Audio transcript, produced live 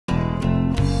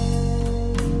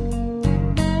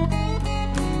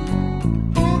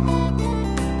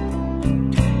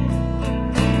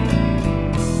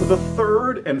The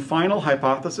third and final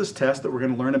hypothesis test that we're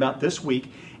going to learn about this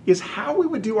week is how we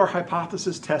would do our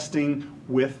hypothesis testing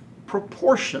with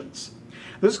proportions.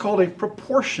 This is called a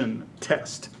proportion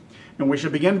test. And we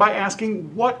should begin by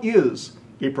asking, what is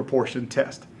a proportion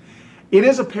test? It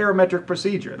is a parametric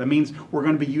procedure. That means we're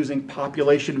going to be using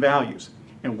population values.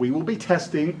 And we will be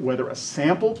testing whether a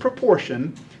sample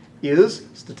proportion is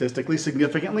statistically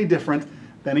significantly different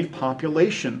than a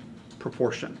population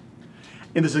proportion.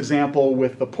 In this example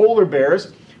with the polar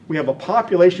bears, we have a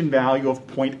population value of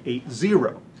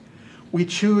 0.80. We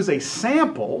choose a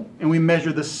sample and we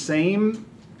measure the same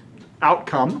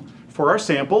outcome for our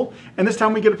sample, and this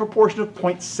time we get a proportion of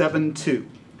 0.72.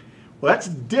 Well, that's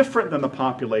different than the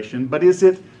population, but is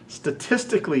it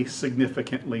statistically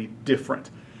significantly different?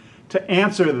 To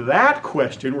answer that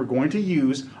question, we're going to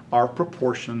use our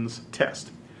proportions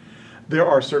test. There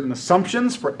are certain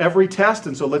assumptions for every test,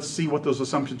 and so let's see what those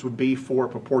assumptions would be for a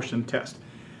proportion test.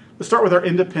 Let's start with our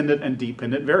independent and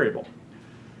dependent variable.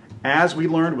 As we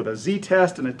learned with a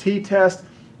z-test and a t-test,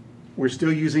 we're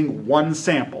still using one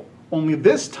sample. Only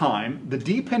this time, the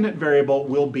dependent variable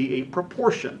will be a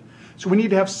proportion. So we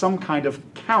need to have some kind of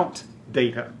count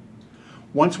data.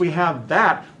 Once we have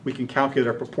that, we can calculate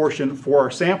our proportion for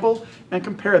our sample and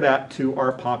compare that to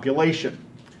our population.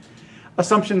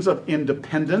 Assumptions of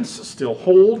independence still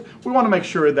hold. We want to make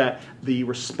sure that the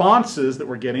responses that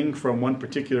we're getting from one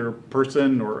particular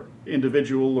person or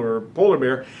individual or polar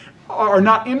bear are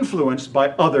not influenced by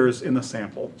others in the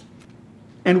sample.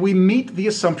 And we meet the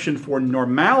assumption for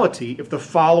normality if the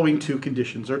following two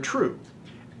conditions are true.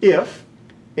 If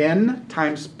n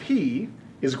times p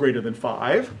is greater than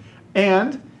 5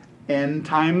 and n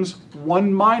times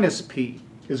 1 minus p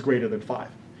is greater than 5.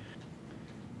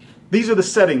 These are the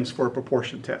settings for a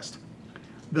proportion test.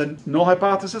 The null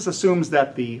hypothesis assumes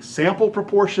that the sample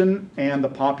proportion and the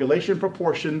population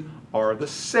proportion are the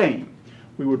same.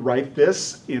 We would write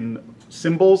this in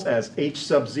symbols as h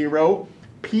sub 0,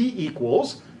 p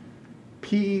equals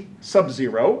p sub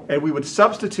 0, and we would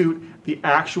substitute the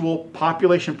actual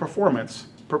population performance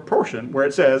proportion where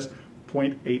it says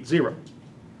 0.80.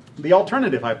 The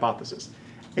alternative hypothesis,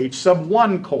 h sub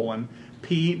 1 colon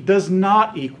p does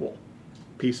not equal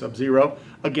p sub 0,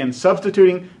 again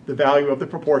substituting the value of the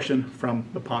proportion from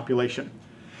the population.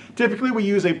 Typically we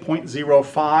use a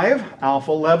 0.05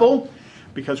 alpha level.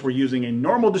 Because we're using a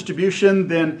normal distribution,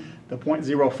 then the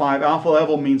 0.05 alpha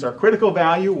level means our critical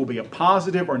value will be a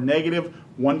positive or negative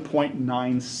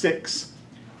 1.96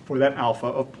 for that alpha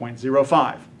of 0.05.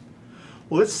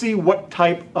 Well, let's see what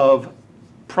type of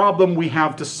problem we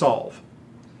have to solve.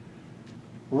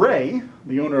 Ray,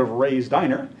 the owner of Ray's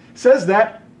Diner, says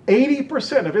that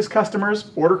 80% of his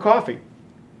customers order coffee.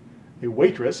 A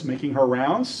waitress making her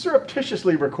rounds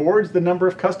surreptitiously records the number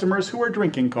of customers who are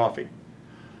drinking coffee.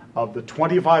 Of the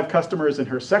 25 customers in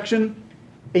her section,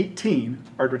 18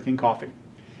 are drinking coffee.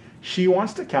 She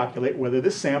wants to calculate whether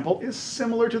this sample is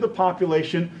similar to the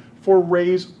population for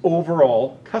Ray's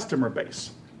overall customer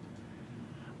base.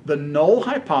 The null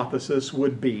hypothesis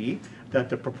would be that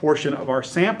the proportion of our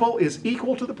sample is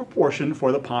equal to the proportion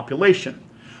for the population.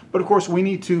 But of course, we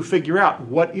need to figure out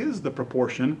what is the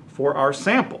proportion for our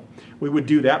sample. We would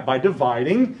do that by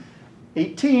dividing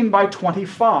 18 by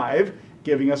 25,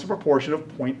 giving us a proportion of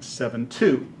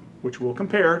 0.72, which we'll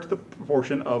compare to the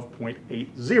proportion of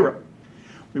 0.80.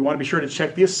 We want to be sure to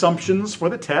check the assumptions for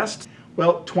the test.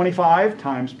 Well, 25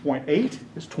 times 0.8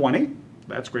 is 20.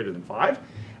 That's greater than 5.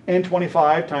 And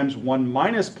 25 times 1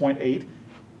 minus 0.8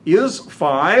 is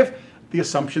 5. The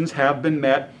assumptions have been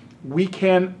met. We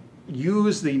can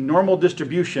use the normal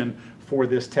distribution for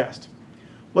this test.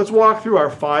 Let's walk through our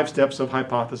 5 steps of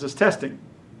hypothesis testing.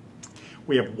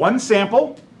 We have one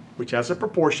sample, which has a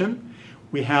proportion.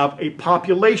 We have a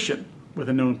population with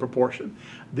a known proportion.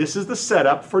 This is the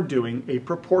setup for doing a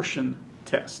proportion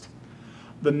test.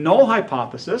 The null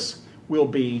hypothesis will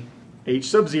be h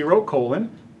sub 0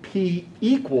 colon p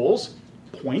equals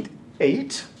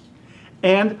 0.8,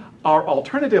 and our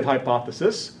alternative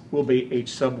hypothesis will be h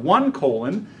sub 1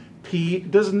 colon p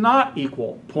does not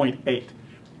equal 0.8.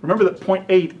 Remember that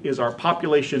 0.8 is our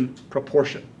population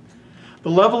proportion. The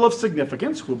level of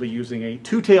significance, we'll be using a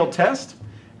two-tailed test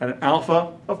at an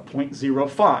alpha of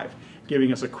 0.05,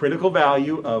 giving us a critical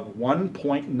value of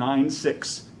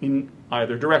 1.96 in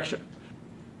either direction.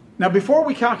 Now, before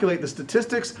we calculate the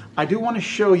statistics, I do want to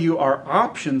show you our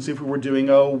options if we were doing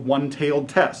a one-tailed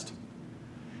test.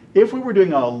 If we were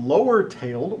doing a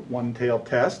lower-tailed one-tailed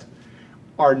test,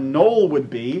 our null would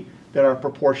be that our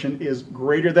proportion is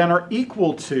greater than or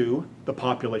equal to the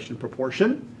population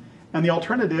proportion, and the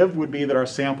alternative would be that our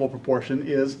sample proportion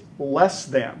is less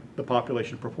than the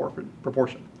population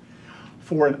proportion.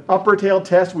 For an upper-tailed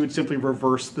test, we would simply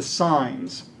reverse the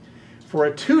signs. For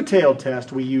a two-tailed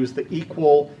test, we use the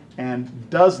equal and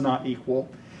does not equal.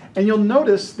 And you'll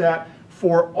notice that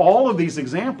for all of these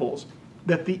examples,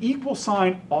 that the equal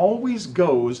sign always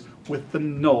goes with the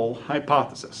null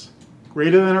hypothesis.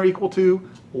 Greater than or equal to,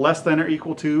 less than or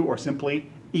equal to, or simply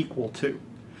equal to.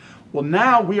 Well,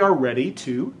 now we are ready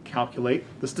to calculate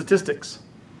the statistics.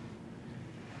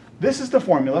 This is the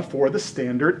formula for the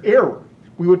standard error.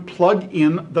 We would plug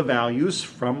in the values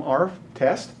from our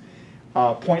test.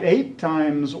 0.8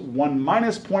 times 1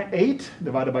 minus 0.8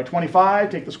 divided by 25,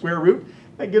 take the square root.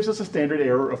 That gives us a standard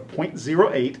error of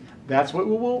 0.08. That's what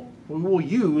we will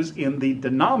use in the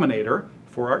denominator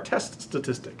for our test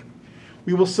statistic.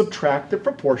 We will subtract the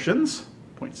proportions,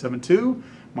 0.72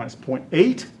 minus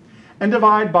 0.8, and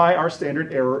divide by our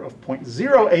standard error of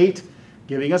 0.08,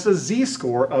 giving us a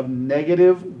z-score of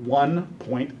negative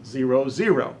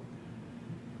 1.00.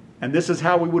 And this is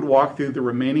how we would walk through the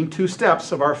remaining 2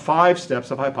 steps of our 5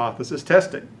 steps of hypothesis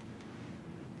testing.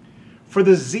 For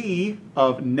the z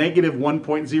of negative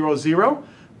 1.00,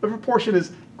 the proportion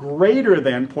is greater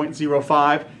than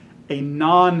 0.05, a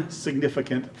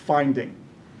non-significant finding.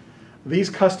 These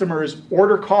customers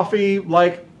order coffee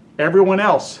like everyone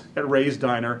else at Ray's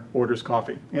Diner orders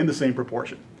coffee in the same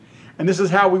proportion. And this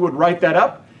is how we would write that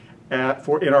up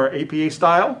in our APA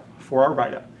style for our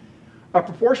write-up. A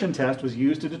proportion test was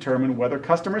used to determine whether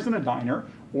customers in a diner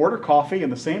order coffee in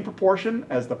the same proportion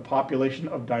as the population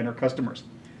of diner customers.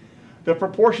 The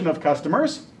proportion of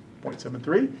customers,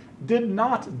 0.73, did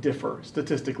not differ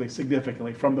statistically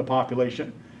significantly from the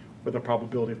population, with a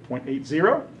probability of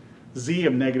 0.80, z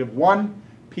of negative 1,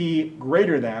 p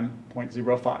greater than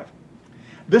 0.05.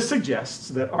 This suggests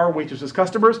that our waitress's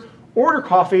customers order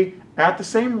coffee at the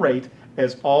same rate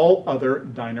as all other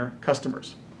diner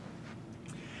customers.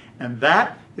 And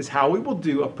that is how we will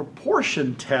do a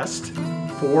proportion test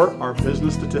for our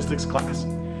business statistics class.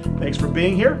 Thanks for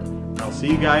being here, and I'll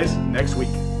see you guys next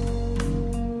week.